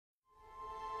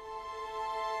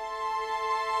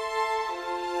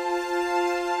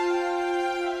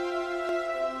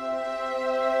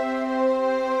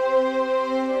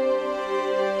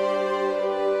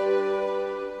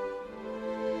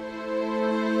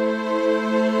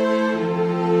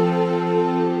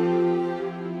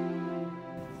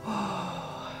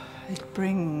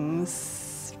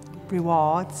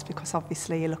rewards, because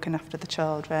obviously you're looking after the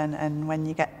children, and when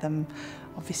you get them,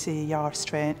 obviously you're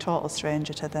a total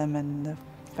stranger to them, and they're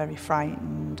very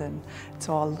frightened, and it's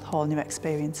all a whole new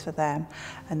experience for them.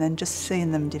 And then just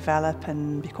seeing them develop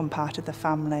and become part of the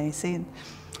family,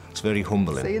 it's very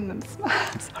humbling. Seeing them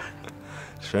smile.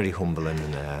 It's very humbling,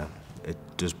 and it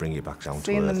does bring you back down to earth.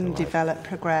 Seeing them develop,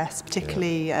 progress,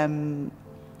 particularly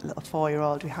little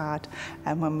 4-year-old we had,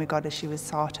 and when we got her, she was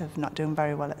sort of not doing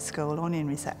very well at school, only in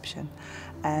reception.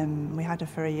 We had her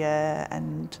for a year,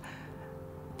 and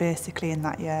basically in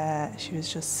that year she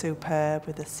was just superb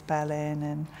with her spelling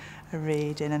and her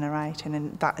reading and her writing,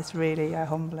 and that is really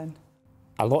humbling.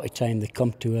 A lot of time they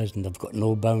come to us and they've got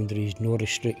no boundaries, no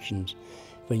restrictions.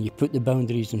 When you put the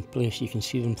boundaries in place, you can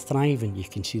see them thriving, you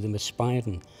can see them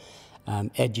aspiring.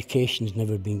 Education's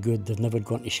never been good, they've never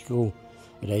gone to school.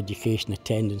 Their education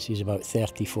attendance is about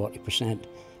 30–40%.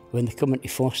 When they come into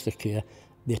foster care,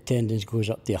 the attendance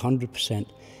goes up to 100%.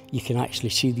 You can actually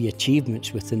see the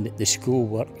achievements within the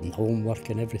schoolwork and homework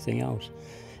and everything else.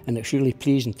 And it's really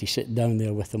pleasing to sit down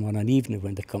there with them on an evening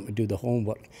when they come to do the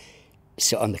homework,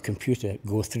 sit on the computer,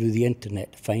 go through the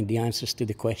internet, find the answers to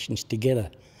the questions together.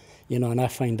 You know, and I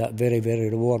find that very, very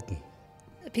rewarding.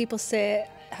 People say,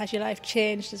 has your life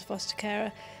changed as a foster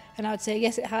carer? And I would say,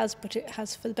 yes, it has, but it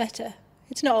has for the better.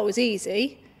 It's not always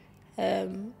easy, but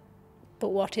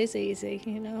what is easy,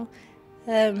 you know?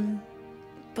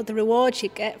 But the rewards you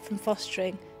get from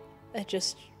fostering are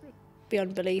just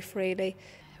beyond belief, really.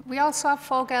 We also have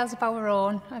 4 girls of our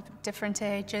own, of different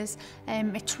ages.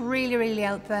 It's really, really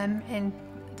helped them in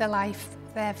their life.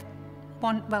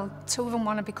 Well, 2 of them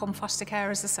want to become foster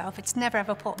carers themselves. It's never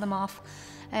ever put them off.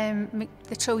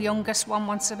 The 2 youngest, one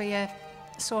wants to be a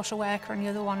social worker, and the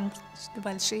other one,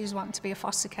 well, she's wanting to be a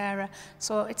foster carer.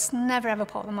 So it's never ever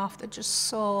put them off. They're just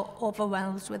so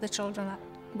overwhelmed with the children that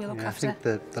we look after. I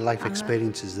think the life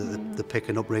experiences that they're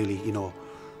picking up, really, you know,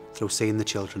 through seeing the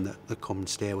children that come and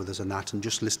stay with us and that, and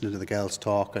just listening to the girls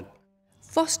talk. And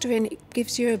fostering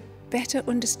gives you a better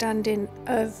understanding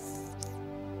of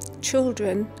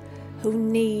children who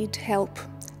need help.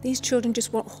 These children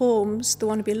just want homes, they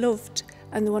want to be loved,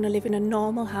 and they want to live in a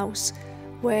normal house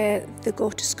where they go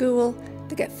to school,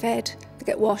 they get fed, they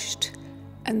get washed,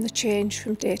 and they change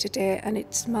from day to day, and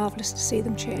it's marvellous to see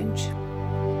them change.